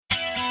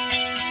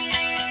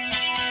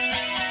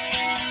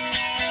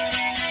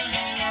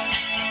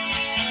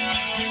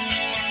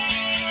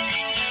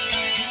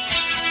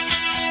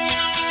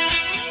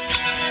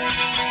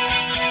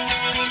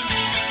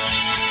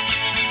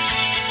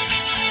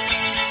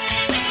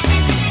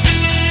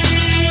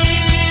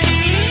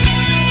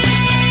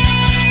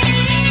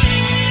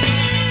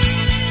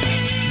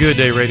Good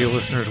day, radio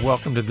listeners.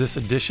 Welcome to this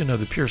edition of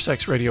the Pure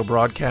Sex Radio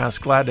broadcast.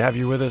 Glad to have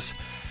you with us.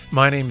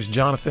 My name is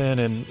Jonathan,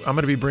 and I'm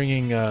going to be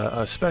bringing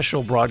a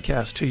special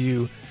broadcast to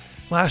you.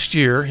 Last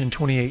year, in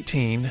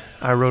 2018,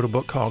 I wrote a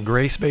book called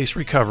Grace-Based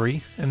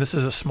Recovery, and this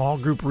is a small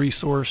group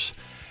resource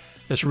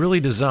that's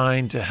really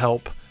designed to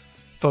help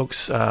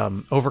folks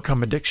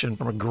overcome addiction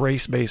from a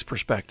grace-based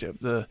perspective,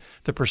 the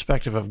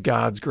perspective of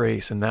God's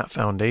grace and that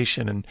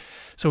foundation. And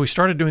so we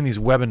started doing these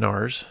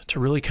webinars to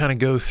really kind of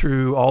go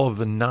through all of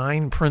the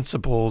 9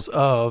 principles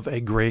of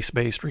a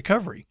grace-based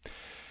recovery.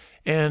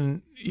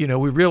 And, you know,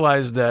 we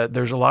realized that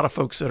there's a lot of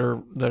folks that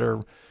are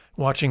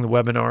watching the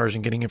webinars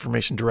and getting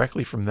information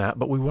directly from that,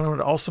 but we wanted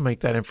to also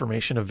make that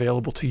information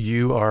available to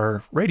you,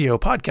 our radio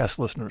podcast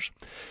listeners.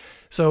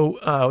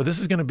 So this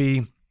is going to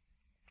be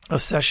a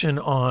session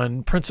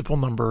on principle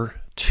number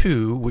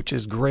 2, which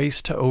is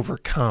grace to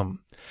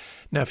overcome.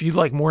 Now, if you'd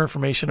like more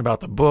information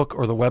about the book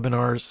or the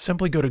webinars,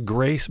 simply go to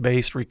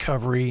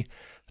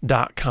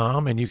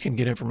gracebasedrecovery.com and you can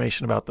get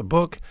information about the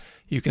book.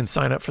 You can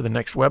sign up for the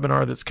next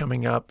webinar that's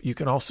coming up. You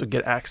can also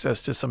get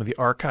access to some of the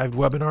archived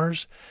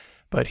webinars.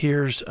 But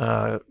here's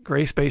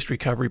Grace-Based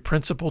Recovery,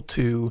 Principle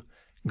 2,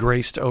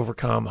 Grace to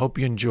Overcome. Hope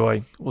you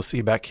enjoy. We'll see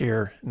you back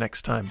here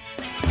next time.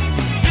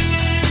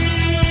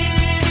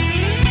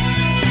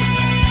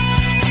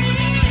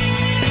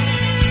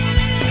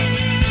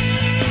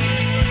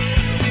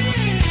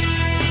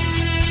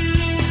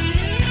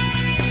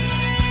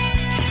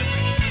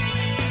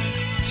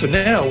 So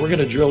now we're going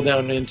to drill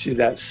down into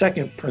that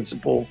second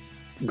principle,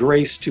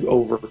 grace to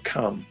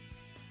overcome.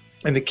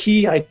 And the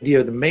key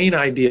idea, the main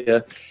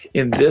idea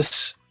in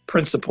this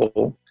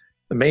principle,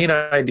 the main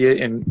idea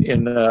in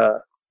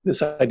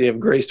this idea of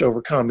grace to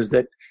overcome is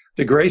that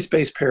the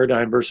grace-based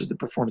paradigm versus the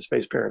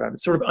performance-based paradigm.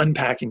 It's sort of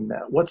unpacking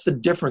that. What's the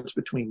difference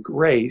between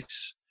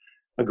grace,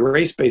 a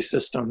grace-based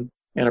system,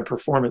 and a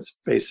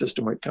performance-based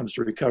system when it comes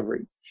to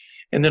recovery?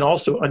 And then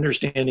also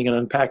understanding and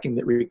unpacking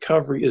that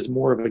recovery is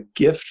more of a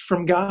gift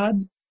from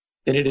God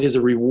than it is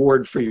a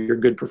reward for your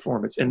good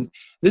performance. And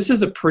this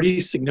is a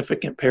pretty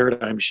significant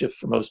paradigm shift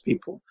for most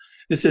people.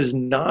 This is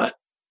not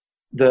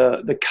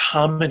the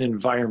common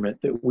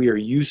environment that we are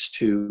used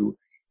to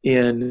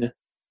in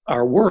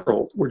our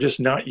world. We're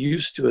just not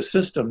used to a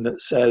system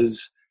that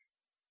says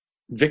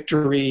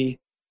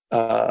victory,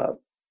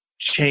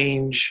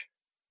 change,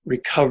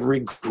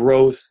 recovery,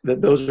 growth,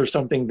 that those are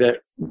something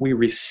that we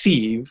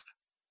receive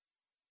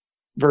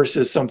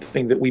versus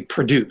something that we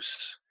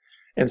produce.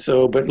 And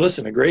so, but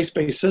listen, a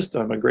grace-based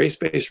system, a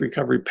grace-based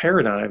recovery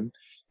paradigm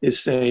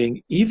is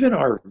saying even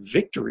our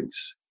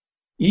victories,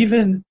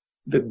 even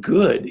the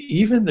good,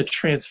 even the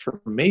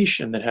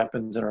transformation that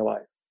happens in our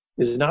life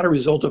is not a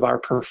result of our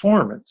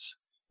performance.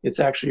 It's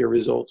actually a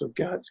result of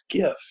God's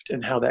gift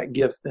and how that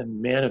gift then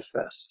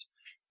manifests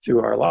through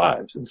our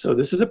lives. And so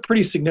this is a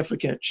pretty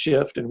significant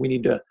shift, and we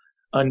need to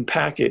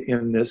unpack it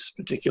in this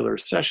particular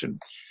session.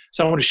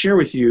 So I want to share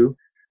with you,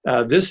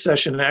 this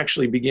session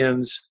actually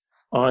begins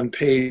on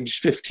page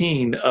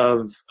 15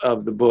 of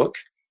the book,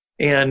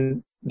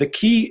 and the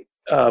key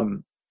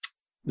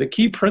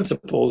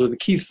principles or the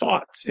key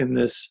thoughts in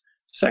this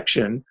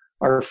section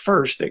are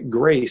first that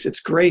it's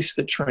grace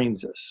that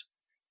trains us.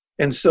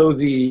 And so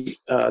the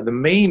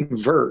main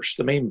verse,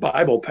 the main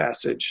Bible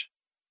passage,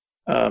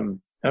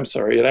 I'm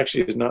sorry, it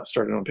actually is not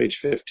started on page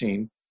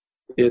 15.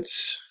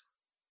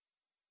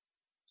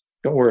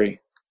 Don't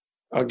worry,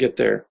 I'll get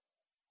there.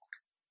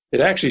 It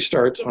actually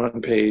starts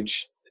on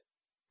page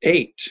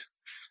 8.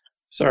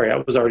 Sorry, I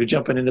was already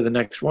jumping into the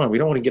next one. We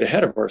don't want to get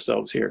ahead of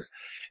ourselves here.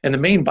 And the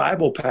main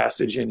Bible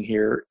passage in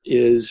here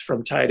is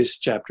from Titus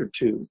chapter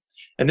 2.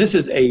 And this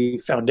is a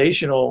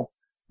foundational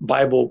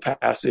Bible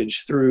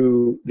passage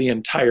through the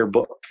entire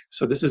book.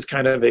 So this is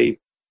kind of a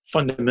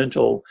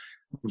fundamental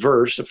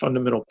verse, a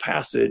fundamental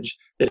passage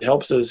that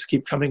helps us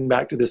keep coming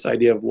back to this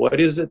idea of what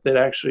is it that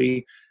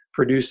actually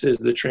produces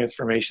the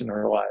transformation in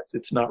our lives.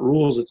 It's not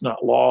rules, it's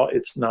not law,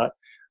 it's not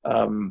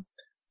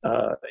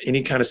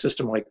any kind of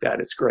system like that.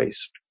 It's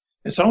grace.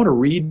 And so I want to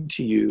read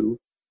to you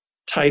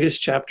Titus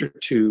chapter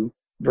 2,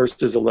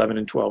 verses 11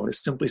 and 12. And it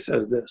simply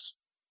says this: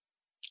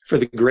 "For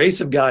the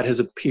grace of God has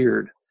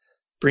appeared,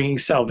 bringing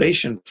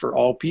salvation for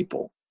all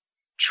people,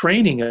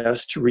 training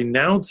us to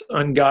renounce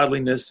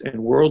ungodliness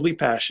and worldly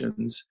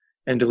passions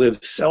and to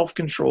live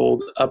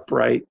self-controlled,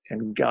 upright,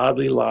 and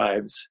godly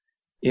lives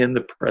in the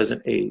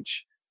present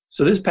age."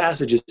 So this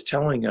passage is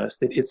telling us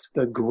that it's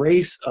the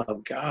grace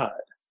of God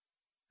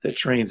that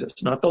trains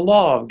us, not the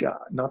law of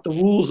God, not the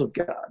rules of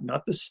God,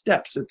 not the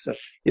steps.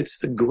 It's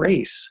the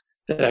grace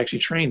that actually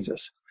trains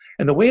us.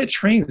 And the way it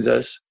trains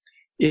us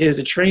is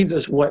it trains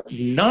us what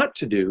not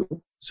to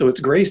do. So it's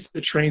grace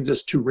that trains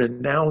us to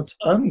renounce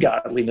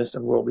ungodliness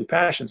and worldly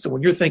passion. So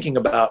when you're thinking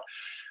about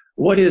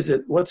what is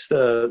it, what's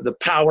the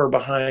power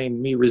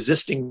behind me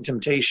resisting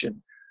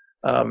temptation?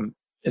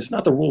 It's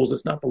not the rules,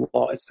 it's not the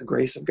law, it's the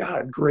grace of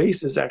God.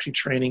 Grace is actually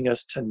training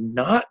us to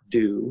not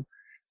do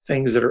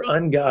things that are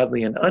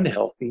ungodly and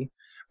unhealthy,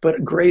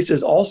 but grace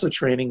is also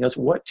training us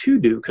what to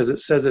do, because it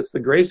says it's the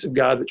grace of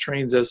God that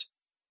trains us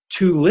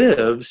to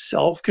live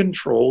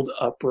self-controlled,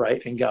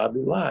 upright, and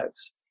godly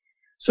lives.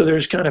 So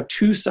there's kind of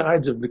two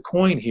sides of the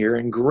coin here,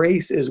 and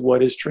grace is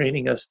what is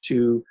training us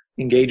to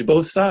engage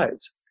both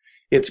sides.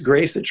 It's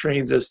grace that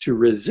trains us to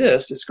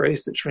resist. It's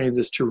grace that trains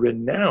us to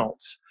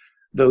renounce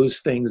those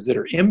things that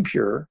are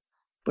impure,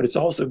 but it's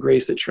also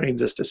grace that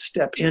trains us to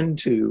step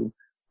into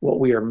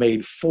what we are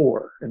made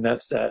for, and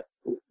that's that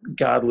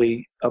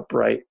godly,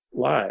 upright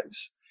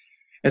lives.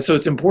 And so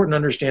it's important to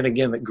understand,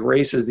 again, that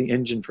grace is the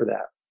engine for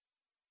that.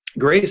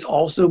 Grace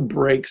also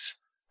breaks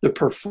the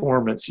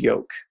performance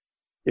yoke.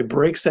 It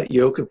breaks that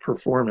yoke of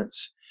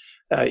performance.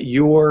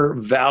 Your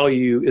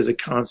value is a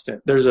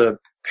constant. There's a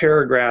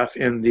paragraph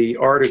in the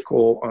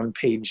article on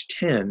page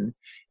 10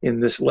 in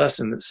this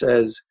lesson that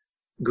says,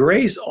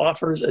 grace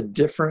offers a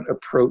different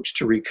approach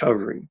to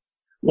recovery,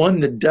 one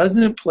that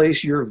doesn't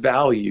place your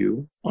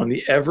value on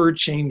the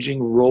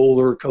ever-changing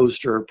roller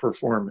coaster of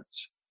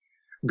performance.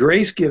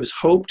 Grace gives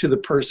hope to the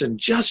person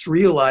just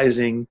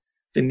realizing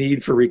the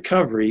need for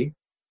recovery,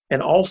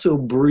 and also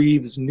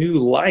breathes new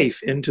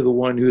life into the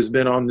one who's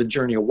been on the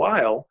journey a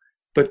while,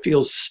 but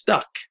feels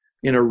stuck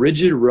in a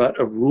rigid rut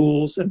of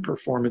rules and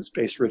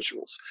performance-based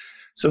rituals.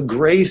 So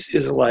grace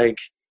is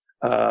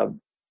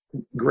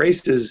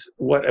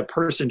what a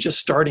person just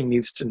starting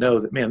needs to know,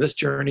 that, man, this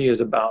journey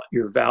is about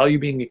your value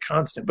being a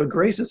constant. But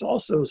grace is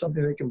also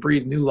something that can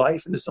breathe new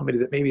life into somebody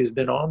that maybe has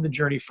been on the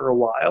journey for a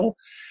while,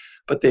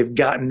 but they've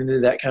gotten into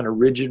that kind of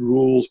rigid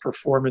rules,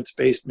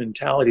 performance-based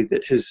mentality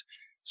that has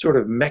sort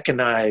of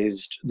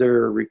mechanized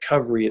their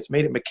recovery. It's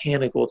made it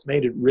mechanical. It's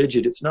made it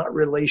rigid. It's not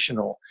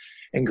relational.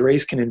 And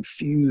grace can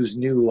infuse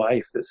new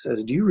life that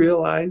says, do you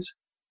realize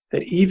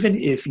that even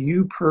if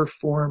you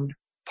performed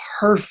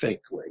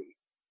perfectly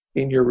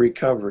in your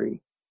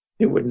recovery,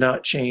 it would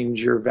not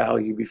change your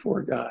value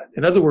before God?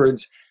 In other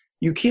words,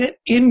 you can't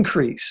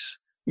increase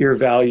your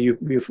value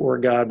before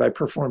God by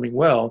performing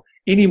well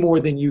any more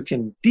than you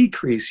can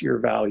decrease your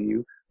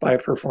value by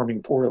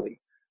performing poorly.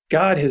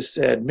 God has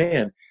said,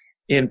 man,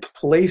 in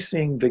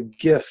placing the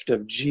gift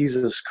of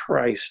Jesus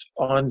Christ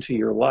onto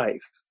your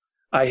life,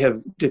 I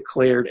have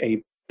declared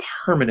a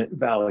permanent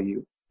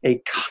value,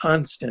 a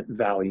constant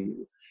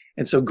value.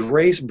 And so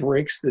grace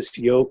breaks this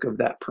yoke of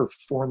that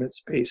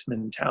performance-based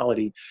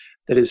mentality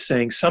that is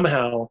saying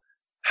somehow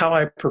how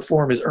I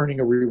perform is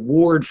earning a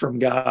reward from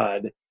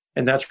God,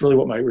 and that's really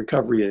what my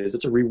recovery is.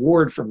 It's a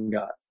reward from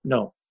God.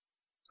 No,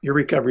 your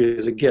recovery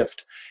is a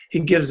gift.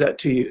 He gives that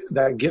to you,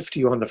 that gift to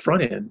you on the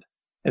front end,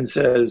 and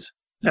says,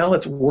 now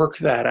let's work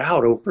that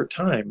out over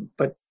time.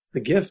 But the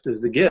gift is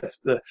the gift.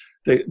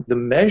 The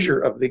measure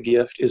of the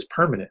gift is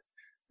permanent.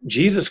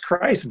 Jesus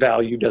Christ's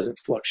value doesn't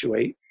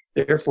fluctuate.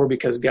 Therefore,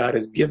 because God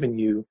has given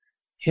you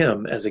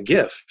him as a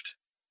gift,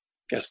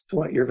 guess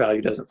what? Your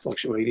value doesn't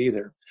fluctuate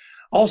either.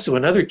 Also,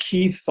 another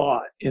key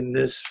thought in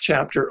this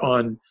chapter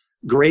on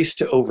grace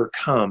to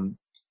overcome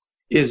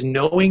is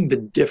knowing the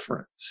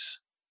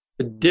difference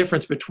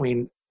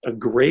between a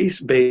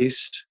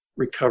grace-based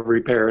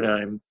recovery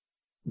paradigm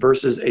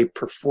versus a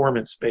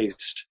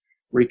performance-based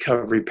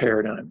recovery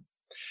paradigm.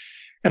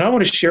 And I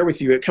want to share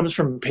with you, it comes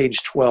from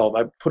page 12.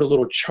 I put a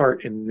little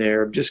chart in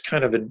there, just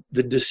kind of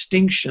the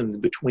distinctions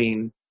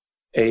between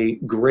a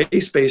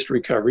grace-based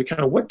recovery,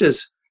 kind of what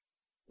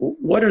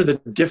are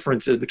the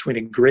differences between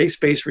a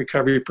grace-based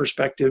recovery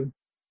perspective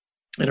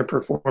and a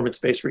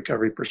performance-based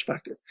recovery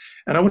perspective.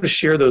 And I want to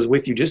share those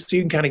with you just so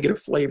you can kind of get a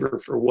flavor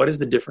for what is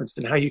the difference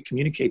and how you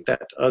communicate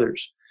that to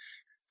others.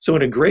 So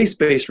in a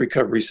grace-based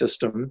recovery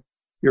system,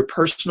 your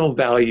personal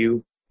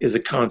value is a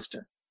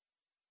constant.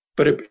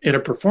 But in a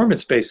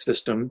performance-based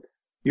system,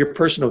 your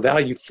personal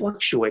value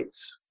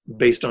fluctuates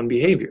based on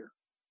behavior.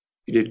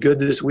 If you did good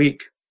this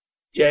week,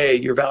 yay,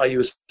 your value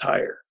is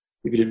higher.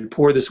 If you did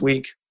poor this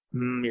week,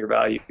 your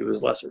value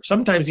is lesser.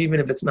 Sometimes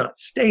even if it's not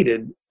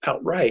stated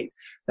outright,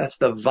 that's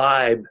the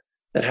vibe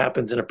that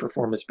happens in a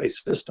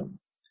performance-based system.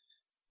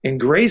 In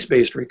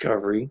grace-based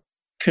recovery,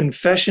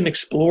 confession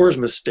explores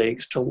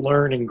mistakes to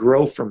learn and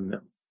grow from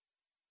them.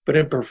 But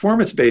in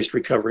performance-based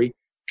recovery,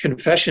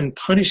 confession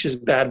punishes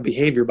bad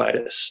behavior by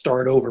a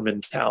start over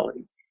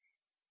mentality.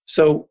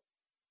 So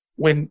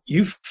when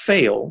you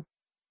fail,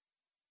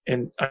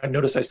 and I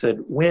notice I said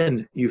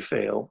when you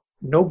fail,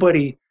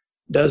 nobody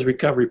does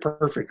recovery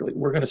perfectly.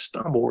 We're going to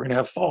stumble. We're going to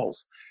have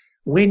falls.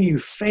 When you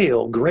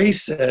fail,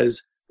 grace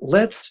says,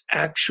 let's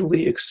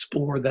actually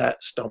explore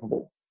that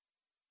stumble.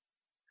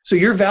 So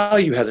your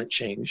value hasn't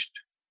changed,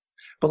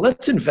 but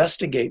let's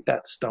investigate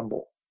that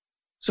stumble.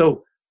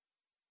 So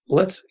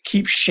let's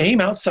keep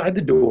shame outside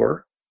the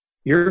door.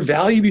 Your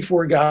value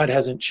before God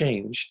hasn't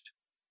changed,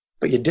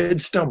 but you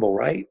did stumble,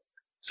 right?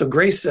 So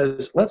grace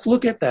says, let's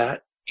look at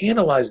that,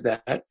 analyze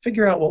that,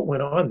 figure out what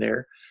went on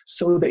there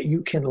so that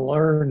you can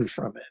learn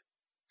from it.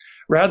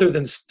 Rather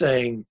than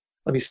saying,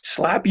 let me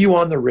slap you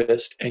on the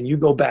wrist and you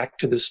go back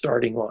to the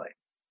starting line.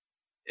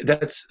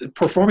 That's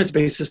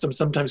performance-based system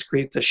sometimes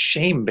creates a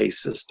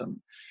shame-based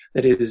system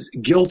that is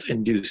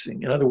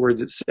guilt-inducing. In other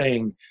words, it's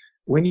saying,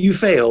 when you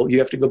fail, you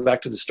have to go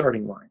back to the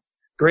starting line.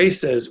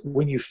 Grace says,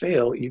 when you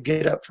fail, you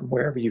get up from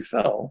wherever you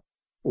fell,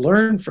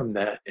 learn from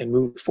that, and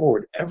move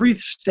forward. Every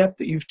step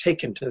that you've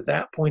taken to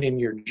that point in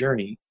your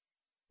journey,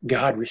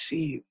 God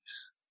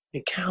receives.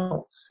 It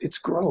counts. It's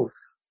growth.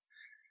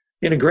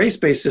 In a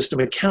grace-based system,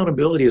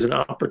 accountability is an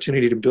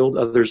opportunity to build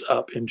others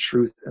up in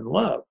truth and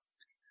love.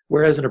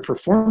 Whereas in a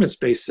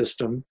performance-based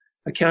system,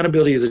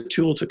 accountability is a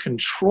tool to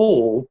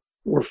control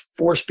or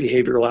force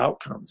behavioral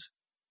outcomes.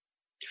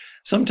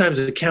 Sometimes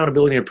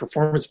accountability in a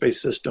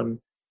performance-based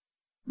system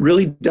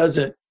really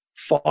doesn't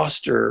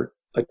foster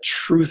a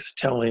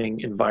truth-telling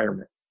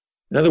environment.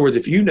 In other words,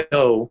 if you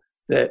know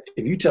that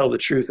if you tell the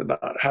truth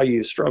about how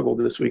you struggled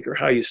this week or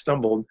how you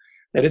stumbled,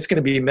 that it's going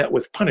to be met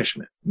with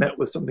punishment, met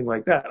with something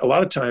like that. A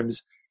lot of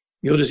times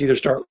you'll just either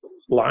start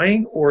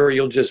lying or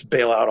you'll just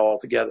bail out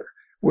altogether.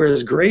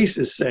 Whereas grace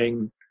is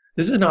saying,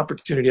 this is an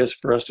opportunity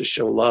for us to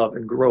show love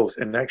and growth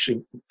and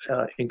actually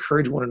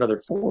encourage one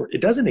another forward.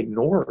 It doesn't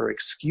ignore or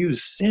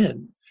excuse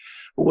sin.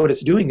 But what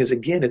it's doing is,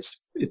 again,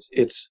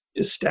 it's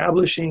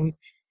establishing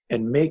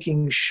and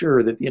making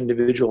sure that the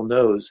individual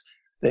knows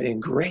that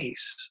in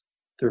grace,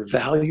 their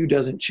value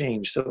doesn't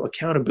change. So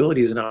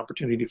accountability is an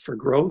opportunity for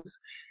growth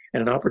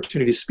and an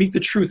opportunity to speak the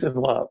truth in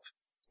love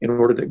in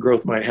order that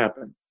growth might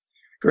happen.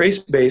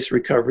 Grace-based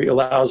recovery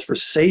allows for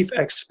safe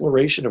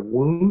exploration of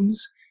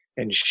wounds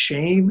and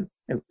shame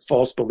and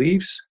false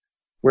beliefs,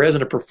 whereas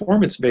in a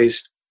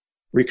performance-based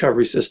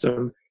recovery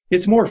system,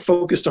 it's more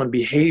focused on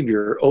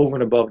behavior over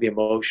and above the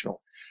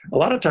emotional. A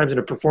lot of times in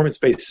a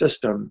performance-based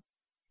system,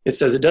 it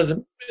says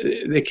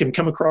it can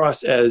come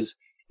across as,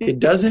 it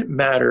doesn't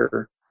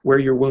matter where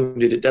you're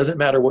wounded, it doesn't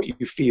matter what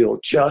you feel,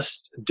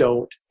 just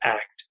don't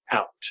act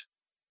out.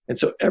 And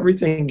so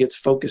everything gets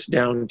focused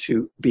down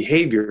to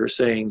behavior,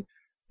 saying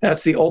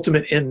that's the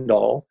ultimate end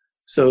all.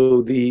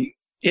 So the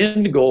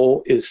end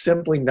goal is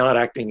simply not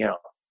acting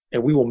out.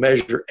 And we will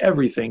measure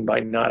everything by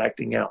not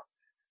acting out.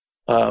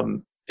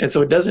 And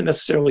so it doesn't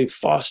necessarily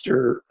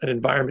foster an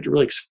environment to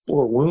really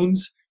explore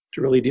wounds,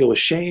 to really deal with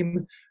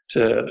shame,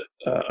 to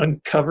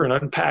uncover and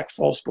unpack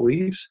false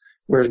beliefs.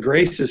 Whereas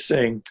grace is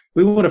saying,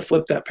 we want to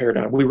flip that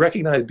paradigm. We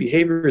recognize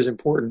behavior is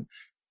important,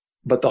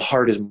 but the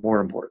heart is more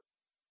important.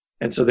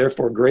 And so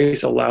therefore,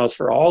 grace allows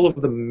for all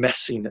of the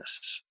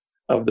messiness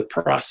of the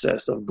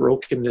process of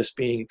brokenness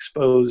being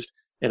exposed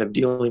and of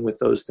dealing with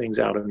those things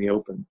out in the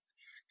open.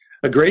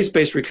 A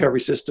grace-based recovery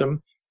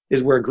system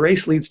is where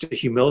grace leads to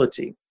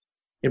humility.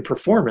 In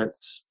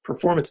performance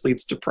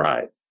leads to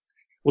pride.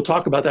 We'll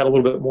talk about that a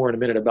little bit more in a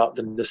minute, about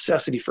the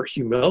necessity for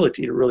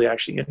humility to really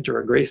actually enter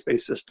a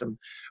grace-based system,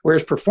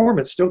 whereas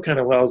performance still kind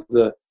of allows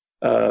the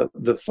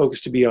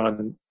focus to be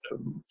on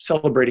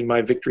celebrating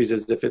my victories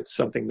as if it's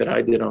something that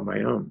I did on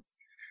my own.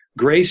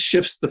 Grace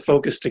shifts the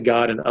focus to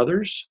God and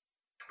others.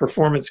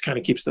 Performance kind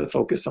of keeps the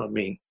focus on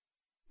me.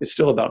 It's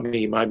still about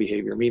me, my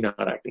behavior, me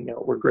not acting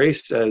out. Where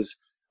grace says,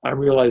 I'm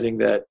realizing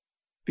that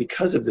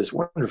because of this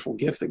wonderful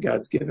gift that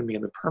God's given me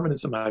and the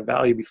permanence of my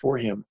value before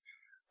Him,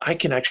 I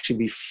can actually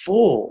be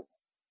full.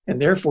 And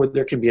therefore,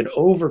 there can be an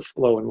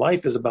overflow, and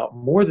life is about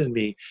more than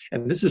me.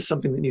 And this is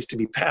something that needs to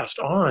be passed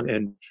on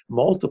and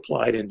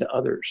multiplied into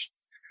others.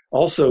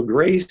 Also,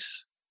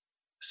 grace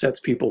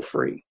sets people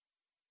free.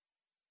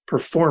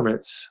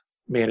 Performance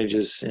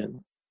manages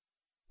sin.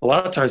 A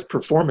lot of times,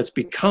 performance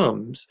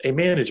becomes a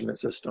management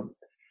system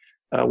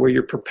where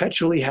you're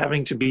perpetually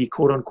having to be,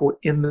 quote unquote,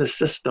 in the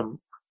system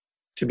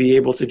to be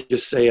able to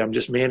just say, I'm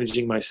just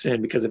managing my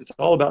sin, because if it's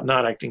all about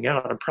not acting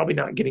out, I'm probably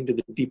not getting to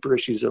the deeper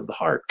issues of the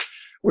heart.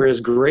 Whereas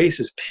grace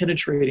is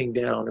penetrating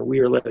down, and we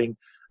are letting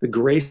the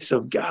grace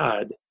of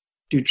God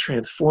do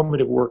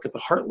transformative work at the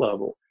heart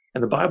level.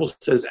 And the Bible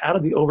says, out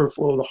of the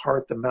overflow of the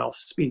heart, the mouth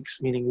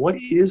speaks, meaning what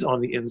is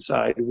on the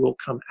inside will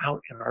come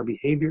out in our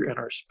behavior and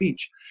our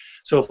speech.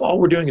 So if all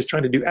we're doing is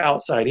trying to do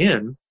outside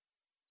in,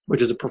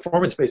 which is a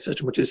performance-based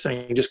system, which is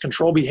saying just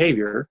control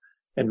behavior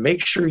and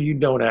make sure you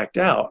don't act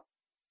out,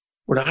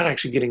 we're not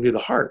actually getting to the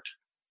heart.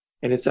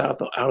 And it's out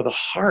of the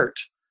heart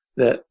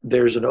that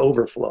there's an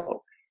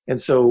overflow. And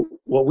so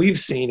what we've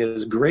seen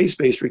is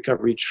grace-based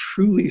recovery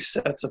truly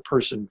sets a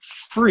person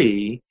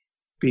free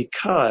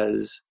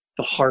because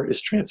the heart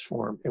is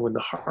transformed. And when the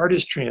heart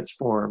is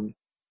transformed,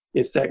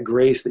 it's that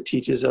grace that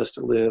teaches us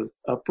to live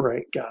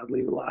upright,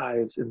 godly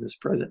lives in this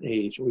present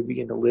age. And we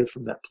begin to live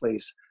from that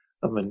place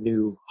of a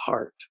new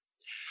heart.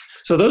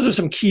 So those are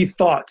some key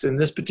thoughts in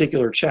this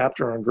particular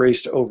chapter on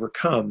grace to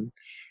overcome.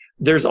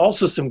 There's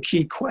also some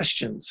key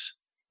questions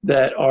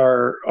that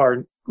are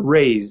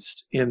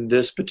raised in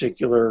this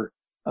particular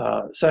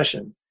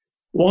session.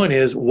 One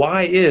is,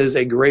 why is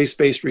a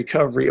grace-based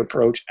recovery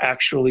approach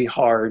actually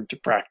hard to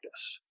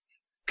practice?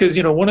 Because,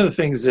 one of the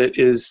things that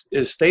is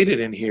stated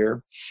in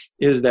here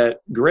is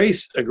that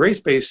a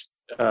grace-based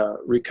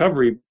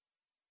recovery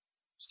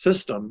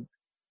system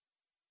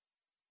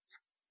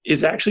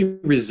is actually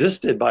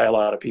resisted by a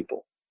lot of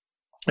people.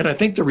 And I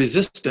think the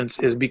resistance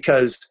is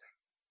because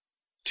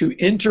to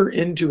enter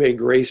into a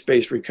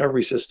grace-based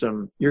recovery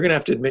system, you're going to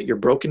have to admit your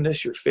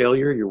brokenness, your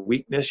failure, your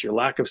weakness, your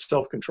lack of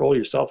self-control,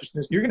 your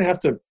selfishness. You're going to have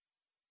to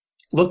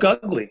look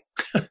ugly.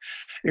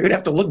 You're going to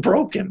have to look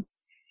broken.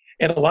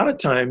 And a lot of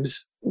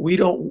times we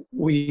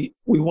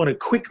want to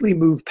quickly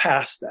move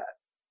past that.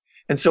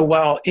 And so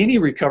while any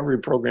recovery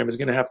program you're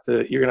going to have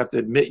to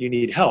admit you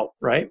need help,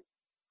 right?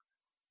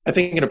 I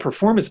think in a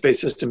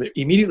performance-based system, it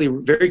immediately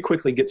very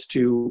quickly gets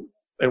to,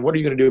 and what are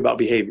you going to do about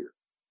behavior?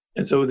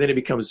 And so then it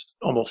becomes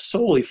almost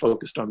solely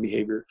focused on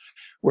behavior,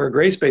 where a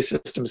grace-based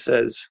system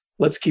says,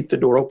 let's keep the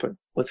door open.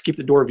 Let's keep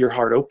the door of your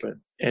heart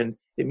open. And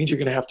it means you're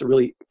going to have to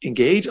really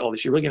engage all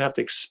this. You're really going to have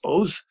to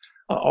expose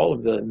all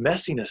of the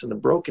messiness and the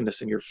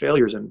brokenness and your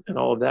failures and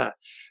all of that.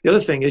 The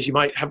other thing is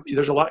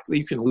there's a lot that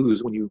you can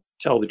lose when you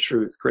tell the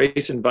truth.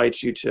 Grace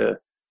invites you to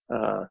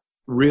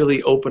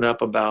really open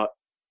up about,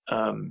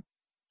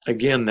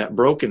 again, that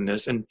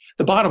brokenness. And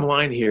the bottom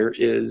line here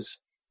is,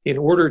 in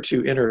order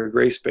to enter a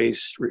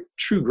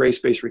true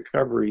grace-based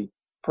recovery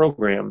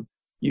program,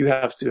 you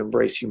have to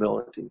embrace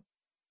humility.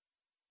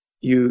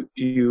 You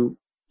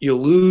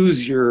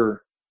lose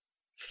your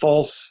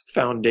false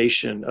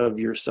foundation of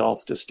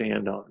yourself to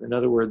stand on. In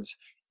other words,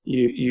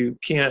 you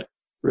can't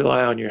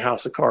rely on your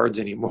house of cards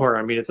anymore.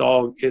 I mean, it's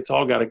all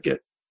got to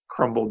get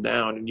crumbled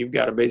down, and you've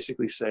got to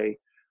basically say,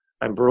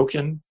 I'm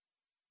broken,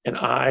 and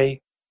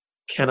I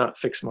cannot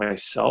fix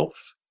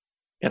myself,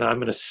 and I'm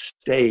going to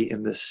stay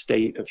in this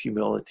state of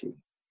humility.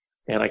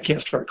 And I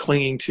can't start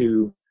clinging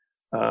to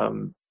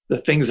the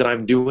things that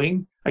I'm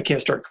doing. I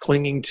can't start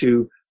clinging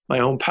to my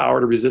own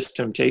power to resist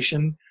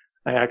temptation.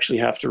 I actually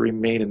have to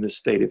remain in this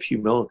state of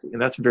humility.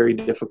 And that's very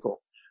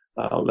difficult.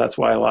 That's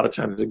why a lot of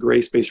times the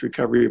grace-based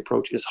recovery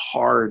approach is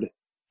hard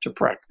to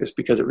practice,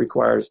 because it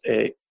requires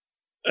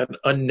an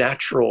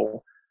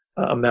unnatural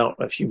amount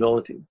of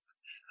humility.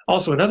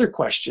 Also, another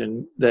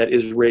question that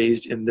is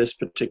raised in this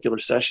particular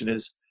session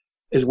is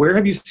where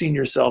have you seen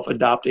yourself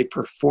adopt a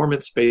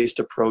performance-based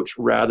approach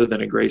rather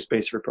than a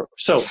grace-based approach?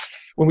 So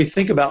when we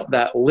think about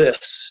that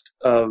list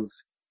of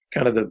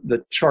kind of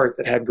the chart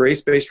that had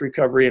grace-based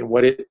recovery and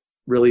what it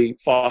really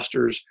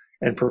fosters,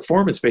 and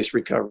performance-based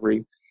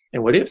recovery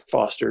and what it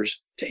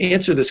fosters, to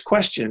answer this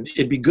question,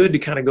 it'd be good to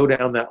kind of go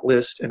down that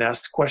list and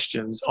ask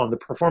questions on the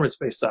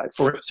performance-based side.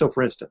 So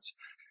for instance,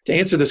 to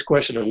answer this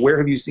question of where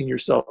have you seen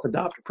yourself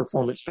adopt a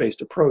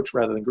performance-based approach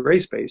rather than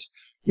grace-based,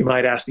 you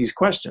might ask these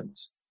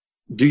questions.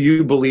 Do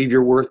you believe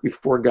your worth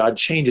before God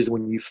changes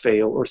when you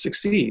fail or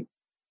succeed?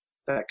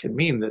 That could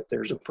mean that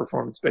there's a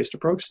performance-based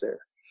approach there.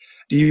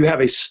 Do you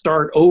have a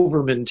start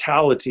over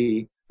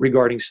mentality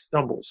regarding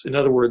stumbles? In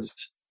other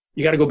words,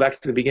 you got to go back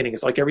to the beginning.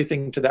 It's like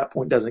everything to that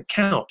point doesn't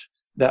count.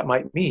 That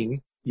might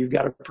mean you've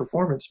got a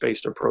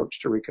performance-based approach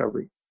to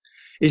recovery.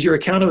 Is your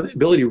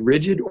accountability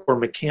rigid or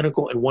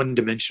mechanical and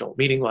one-dimensional?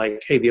 Meaning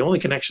like, hey, the only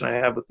connection I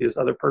have with this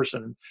other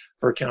person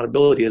for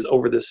accountability is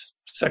over this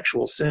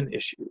sexual sin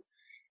issue.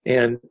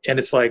 And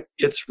it's like,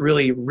 it's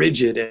really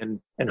rigid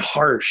and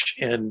harsh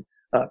and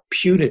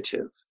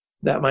punitive.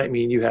 That might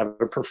mean you have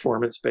a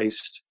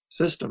performance-based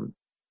system.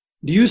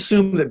 Do you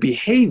assume that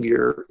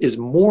behavior is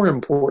more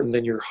important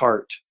than your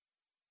heart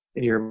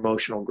and your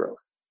emotional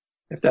growth?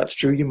 If that's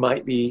true, you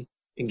might be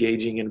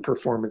engaging in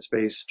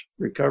performance-based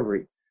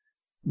recovery.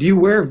 Do you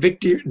wear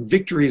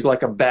victories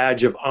like a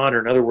badge of honor?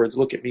 In other words,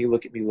 look at me,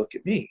 look at me, look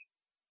at me.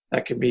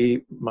 That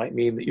might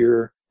mean that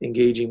you're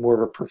engaging more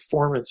of a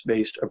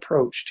performance-based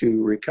approach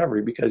to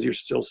recovery, because you're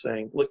still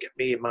saying, look at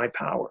me and my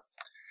power.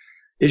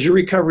 Is your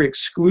recovery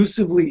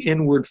exclusively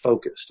inward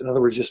focused? In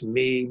other words, just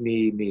me,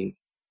 me, me.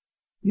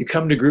 You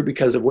come to group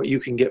because of what you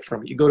can get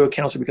from it. You go to a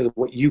counselor because of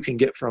what you can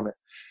get from it.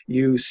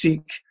 You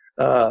seek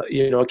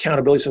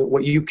accountability, so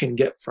what you can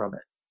get from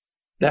it.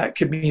 That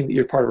could mean that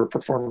you're part of a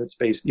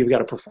performance-based, you've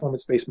got a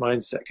performance-based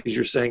mindset, because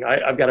you're saying,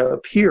 I've got to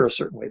appear a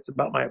certain way. It's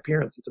about my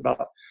appearance. It's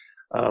about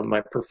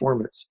my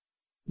performance.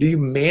 Do you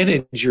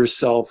manage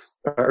yourself,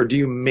 or do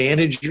you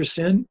manage your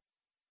sin?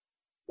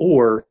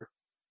 Or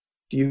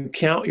do you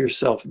count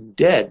yourself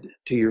dead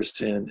to your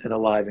sin and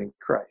alive in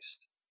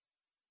Christ?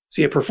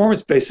 See, a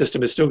performance-based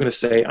system is still going to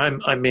say,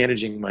 I'm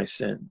managing my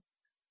sin.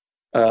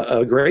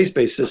 A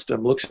grace-based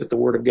system looks at the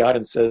Word of God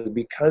and says,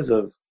 because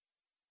of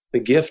the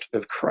gift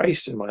of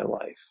Christ in my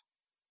life,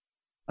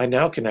 I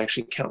now can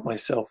actually count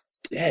myself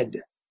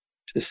dead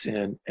to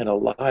sin and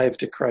alive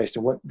to Christ.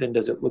 And what then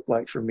does it look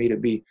like for me to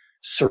be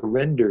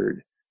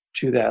surrendered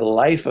to that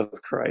life of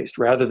Christ,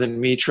 rather than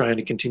me trying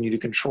to continue to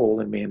control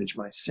and manage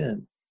my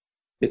sin?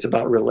 It's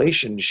about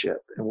relationship.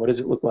 And what does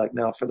it look like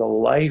now for the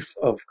life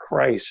of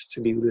Christ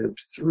to be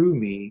lived through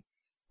me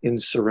in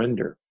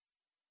surrender?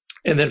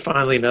 And then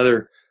finally,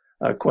 another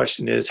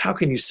question is, how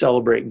can you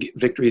celebrate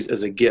victories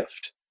as a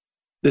gift?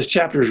 This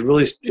chapter is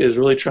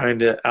really trying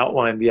to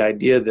outline the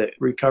idea that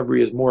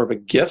recovery is more of a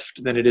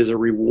gift than it is a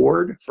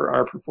reward for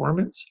our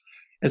performance.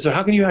 And so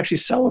how can you actually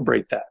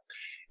celebrate that?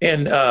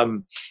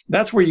 And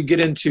that's where you get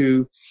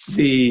into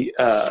the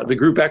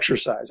group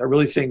exercise. I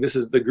really think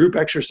the group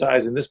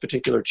exercise in this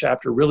particular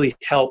chapter really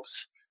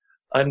helps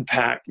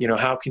unpack,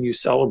 how can you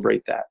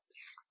celebrate that?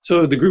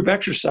 So the group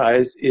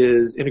exercise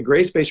is in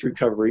grace-based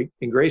recovery,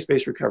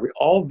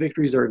 all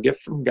victories are a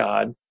gift from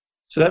God.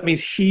 So that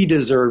means He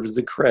deserves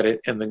the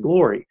credit and the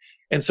glory.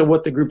 And so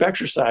what the group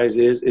exercise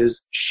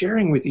is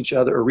sharing with each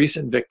other a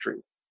recent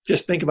victory.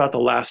 Just think about the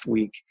last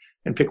week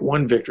and pick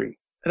one victory.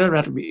 It doesn't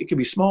have to be, it could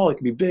be small, it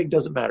could be big,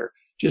 doesn't matter.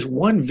 Just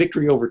one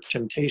victory over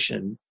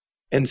temptation,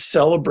 and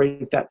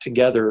celebrate that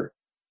together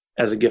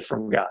as a gift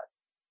from God.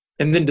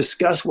 and then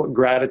discuss what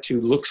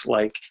gratitude looks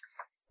like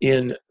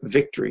in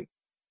victory.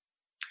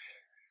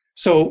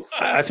 So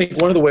I think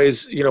one of the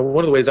ways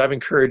I've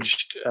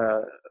encouraged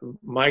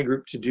my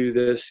group to do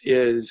this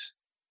is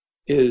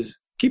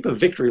keep a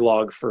victory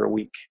log for a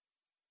week.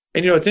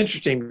 And, it's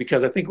interesting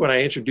because I think when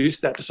I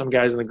introduced that to some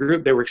guys in the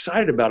group, they were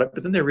excited about it,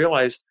 but then they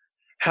realized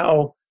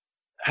how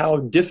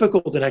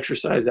difficult an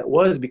exercise that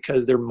was,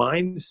 because their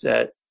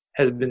mindset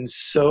has been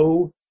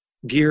so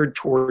geared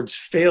towards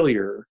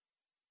failure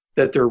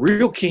that they're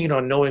real keen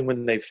on knowing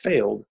when they've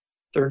failed.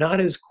 They're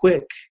not as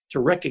quick to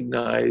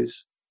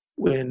recognize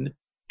when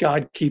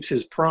God keeps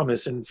his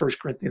promise in 1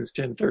 Corinthians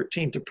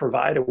 10:13 to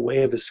provide a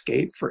way of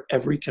escape for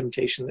every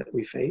temptation that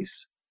we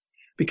face,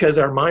 because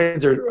our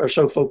minds are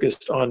so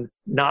focused on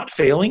not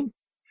failing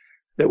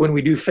that when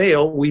we do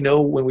fail, we know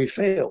when we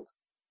failed.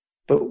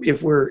 But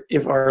if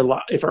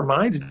our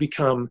minds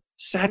become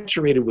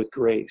saturated with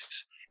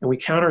grace and we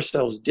count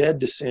ourselves dead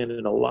to sin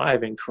and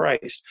alive in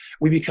Christ,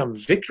 we become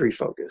victory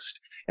focused.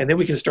 And then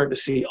we can start to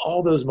see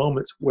all those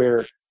moments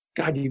where,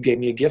 God, you gave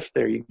me a gift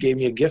there. You gave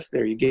me a gift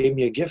there. You gave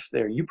me a gift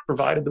there. You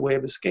provided the way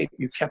of escape.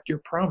 You kept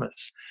your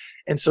promise.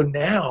 And so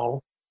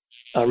now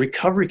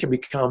recovery can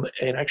become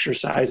an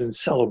exercise in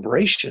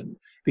celebration,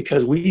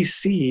 because we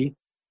see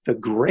the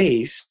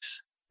grace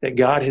that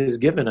God has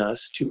given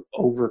us to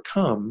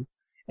overcome,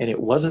 and it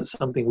wasn't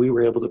something we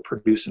were able to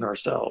produce in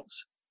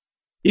ourselves.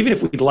 Even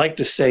if we'd like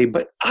to say,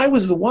 but I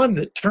was the one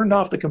that turned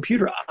off the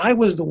computer. I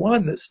was the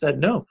one that said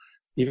no.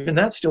 Even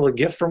that's still a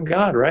gift from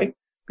God, right?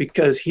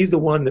 Because he's the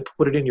one that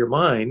put it in your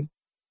mind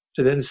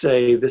to then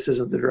say, this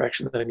isn't the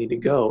direction that I need to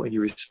go. And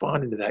you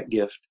respond to that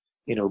gift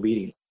in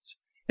obedience.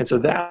 And so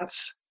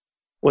that's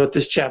what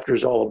this chapter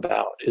is all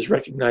about, is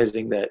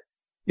recognizing that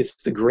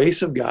it's the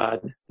grace of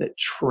God that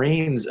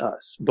trains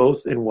us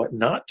both in what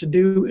not to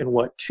do and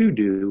what to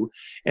do.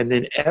 And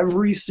then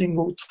every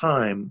single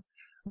time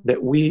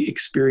that we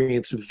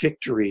experience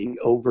victory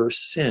over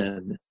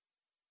sin,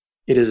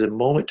 it is a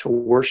moment to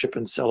worship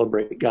and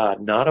celebrate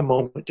God, not a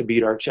moment to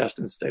beat our chest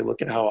and say,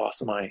 look at how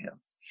awesome I am.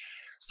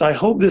 So I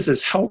hope this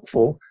is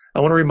helpful. I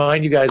want to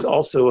remind you guys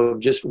also of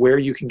just where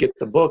you can get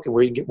the book and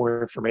where you can get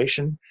more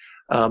information.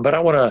 But I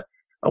want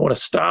to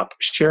stop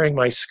sharing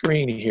my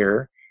screen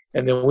here,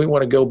 and then we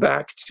want to go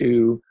back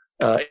to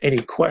any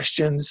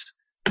questions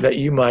that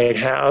you might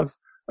have.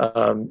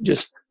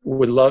 Just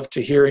would love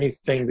to hear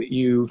anything that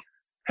you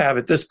have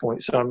at this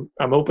point. So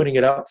I'm opening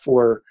it up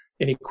for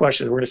any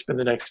questions. We're going to spend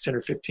the next 10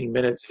 or 15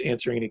 minutes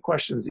answering any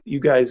questions that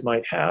you guys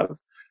might have.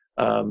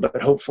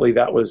 But hopefully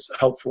that was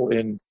helpful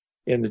in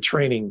the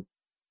training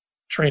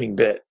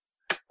bit.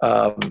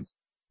 Let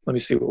me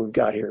see what we've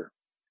got here.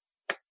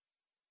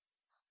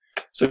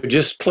 So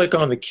just click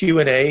on the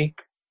Q&A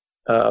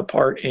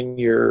part in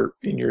your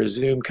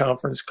Zoom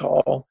conference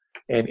call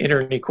and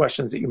enter any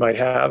questions that you might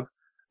have.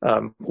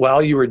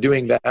 While you were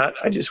doing that,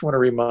 I just want to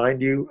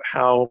remind you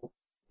how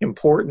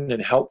important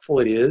and helpful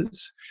it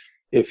is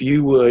if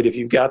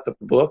you've got the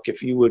book,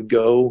 if you would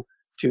go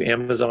to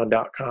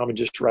Amazon.com and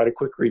just write a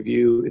quick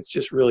review. It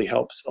just really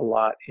helps a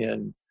lot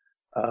in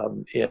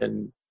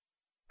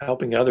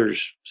helping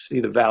others see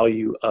the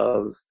value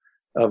of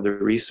the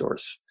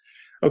resource.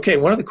 Okay,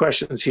 one of the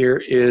questions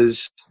here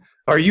is,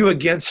 are you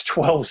against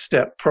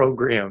 12-step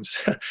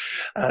programs?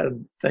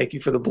 Thank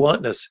you for the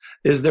bluntness.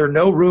 Is there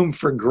no room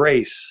for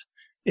grace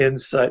in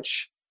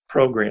such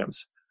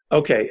programs?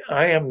 Okay,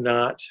 I am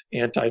not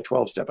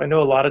anti-12-step. I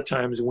know a lot of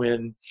times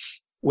when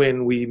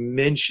we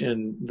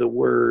mention the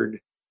word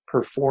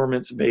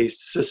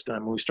performance-based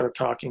system, we start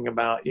talking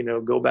about,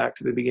 go back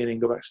to the beginning,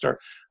 go back to start.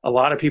 A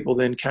lot of people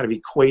then kind of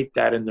equate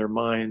that in their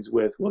minds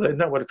with, well, isn't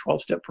that what a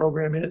 12-step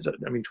program is?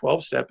 I mean,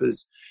 12-step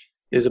is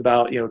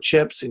about,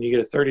 chips, and you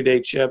get a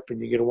 30-day chip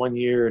and you get a 1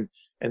 year,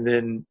 and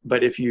then,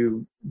 but if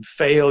you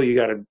fail, you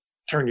got to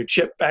turn your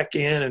chip back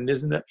in, and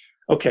isn't that?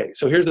 Okay,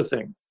 so here's the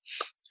thing.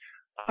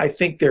 I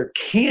think there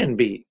can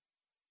be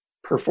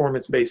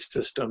performance-based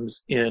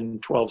systems in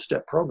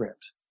 12-step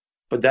programs,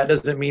 but that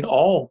doesn't mean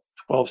all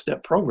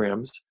 12-step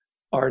programs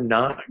are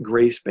not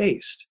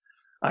grace-based.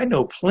 I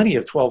know plenty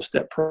of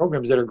 12-step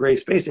programs that are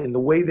grace-based, and the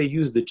way they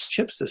use the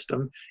chip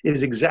system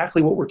is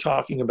exactly what we're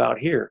talking about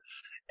here.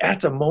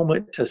 That's a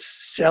moment to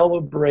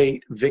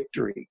celebrate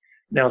victory.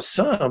 Now,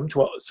 some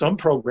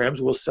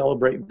programs will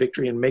celebrate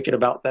victory and make it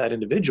about that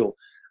individual.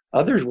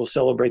 Others will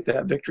celebrate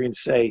that victory and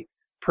say,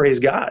 praise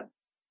God.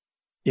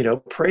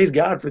 Praise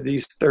God for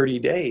these 30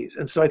 days.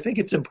 And so I think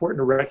it's important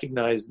to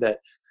recognize that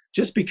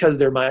just because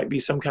there might be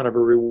some kind of a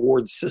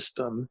reward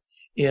system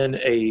in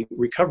a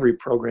recovery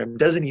program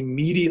doesn't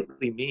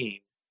immediately mean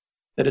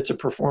that it's a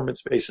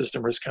performance-based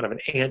system or it's kind of an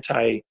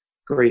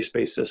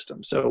anti-grace-based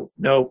system. So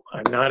no,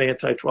 I'm not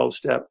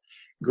anti-12-step.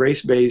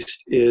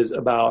 Grace-based is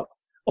about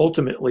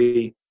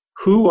ultimately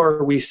who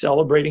are we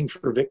celebrating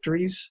for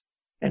victories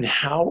and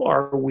how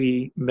are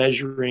we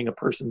measuring a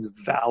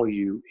person's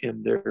value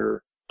in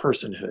their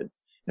personhood.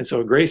 And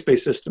so a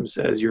grace-based system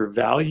says your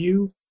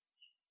value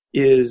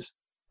is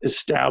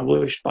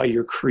established by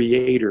your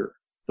creator,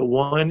 the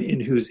one in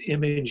whose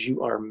image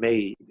you are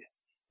made.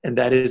 And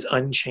that is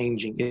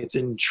unchanging. It's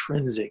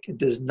intrinsic. It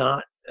does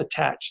not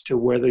attached to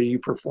whether you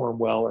perform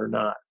well or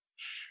not.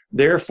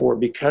 Therefore,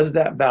 because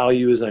that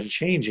value is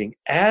unchanging,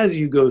 as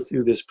you go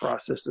through this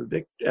process of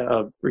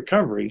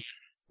recovery,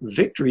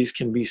 victories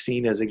can be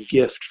seen as a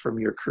gift from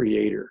your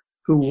Creator,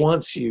 who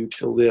wants you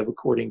to live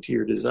according to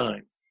your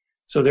design.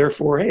 So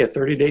therefore, hey, a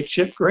 30-day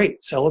chip,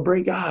 great.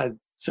 Celebrate God.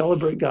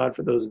 Celebrate God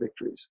for those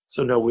victories.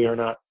 So no, we are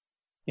not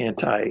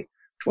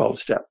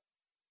anti-12-step.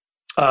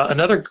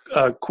 Another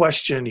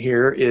question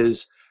here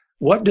is,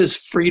 what does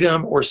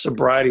freedom or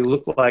sobriety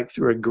look like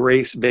through a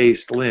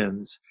grace-based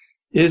lens?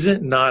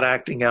 Isn't not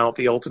acting out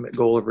the ultimate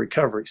goal of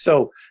recovery?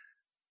 So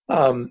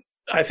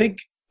I think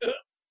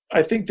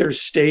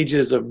there's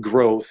stages of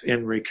growth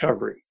in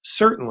recovery.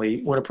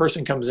 Certainly, when a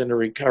person comes into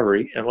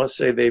recovery, and let's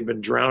say they've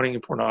been drowning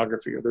in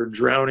pornography, or they're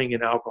drowning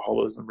in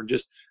alcoholism, or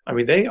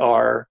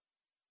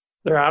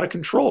they're out of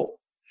control.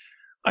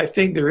 I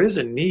think there is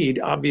a need,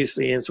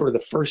 obviously, in sort of the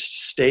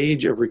first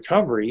stage of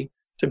recovery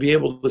to be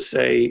able to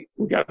say,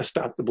 we got to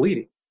stop the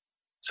bleeding.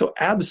 So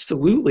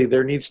absolutely,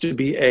 there needs to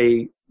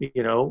be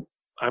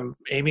I'm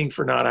aiming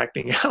for not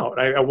acting out.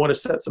 I want to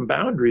set some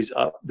boundaries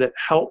up that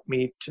help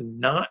me to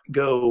not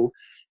go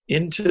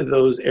into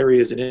those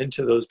areas and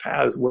into those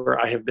paths where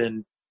I have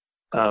been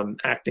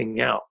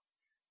acting out.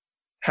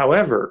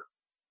 However,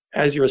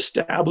 as you're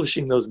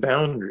establishing those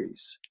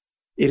boundaries,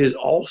 it is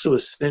also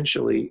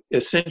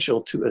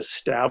essential to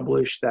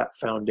establish that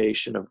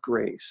foundation of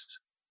grace,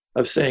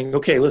 of saying,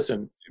 okay,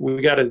 listen,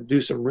 we got to do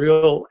some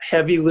real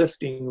heavy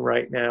lifting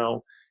right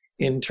now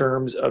in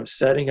terms of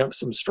setting up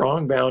some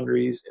strong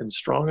boundaries and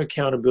strong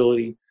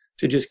accountability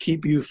to just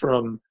keep you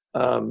from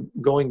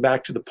going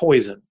back to the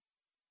poison.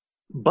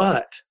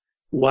 But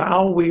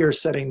while we are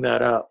setting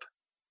that up,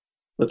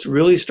 let's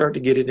really start to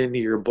get it into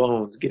your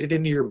bones, get it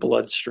into your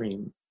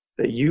bloodstream,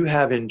 that you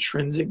have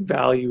intrinsic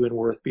value and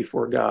worth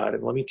before God.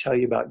 And let me tell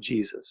you about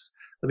Jesus.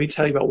 Let me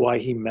tell you about why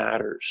he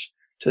matters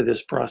to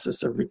this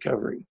process of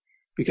recovery.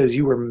 Because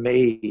you were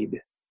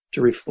made to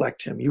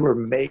reflect him. You were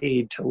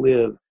made to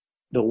live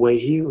the way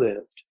he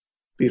lived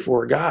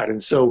before God.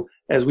 And so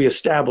as we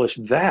establish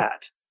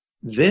that,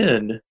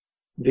 then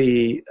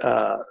what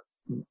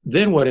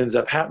ends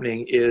up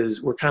happening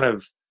is we're kind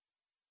of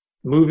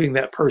moving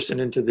that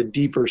person into the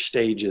deeper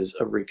stages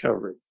of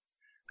recovery.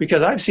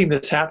 Because I've seen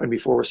this happen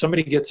before, where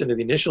somebody gets into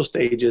the initial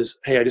stages,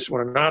 hey, I just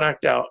want to not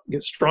act out,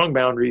 get strong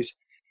boundaries.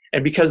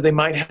 And because they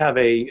might have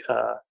a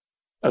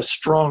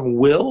strong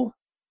will,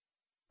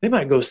 they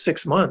might go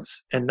 6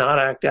 months and not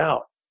act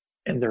out.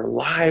 And their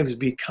lives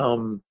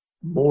become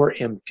more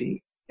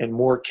empty and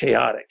more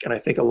chaotic. And I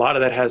think a lot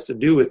of that has to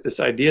do with this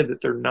idea that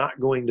they're not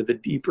going to the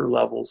deeper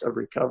levels of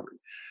recovery.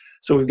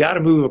 So we've got to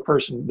move a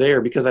person there,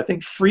 because I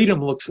think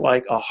freedom looks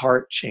like a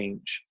heart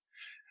change.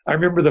 I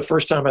remember the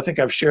first time, I think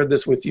I've shared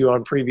this with you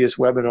on previous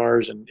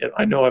webinars, and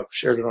I know I've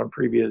shared it on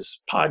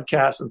previous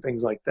podcasts and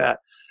things like that.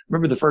 I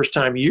remember the first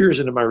time years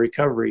into my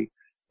recovery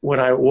when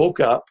I woke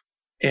up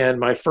and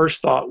my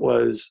first thought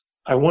was,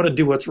 I want to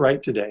do what's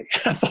right today.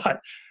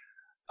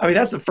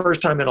 That's the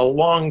first time in a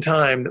long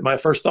time that my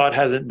first thought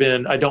hasn't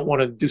been, I don't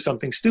want to do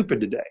something stupid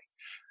today.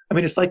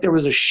 It's like there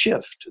was a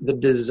shift. The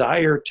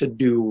desire to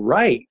do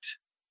right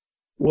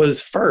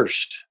was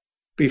first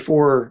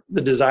before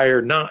the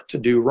desire not to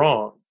do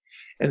wrong.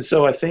 And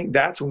so I think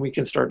that's when we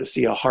can start to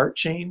see a heart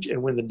change.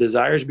 And when the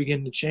desires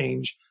begin to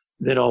change,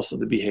 then also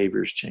the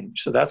behaviors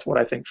change. So that's what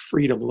I think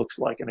freedom looks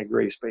like in a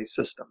grace-based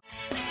system.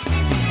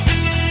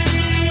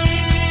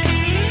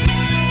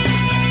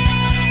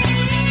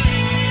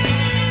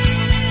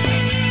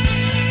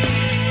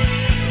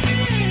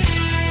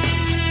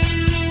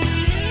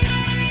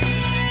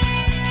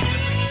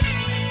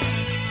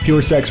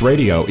 Pure Sex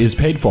Radio is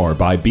paid for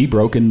by Be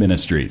Broken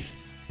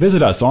Ministries.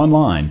 Visit us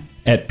online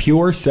at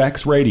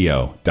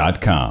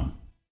puresexradio.com.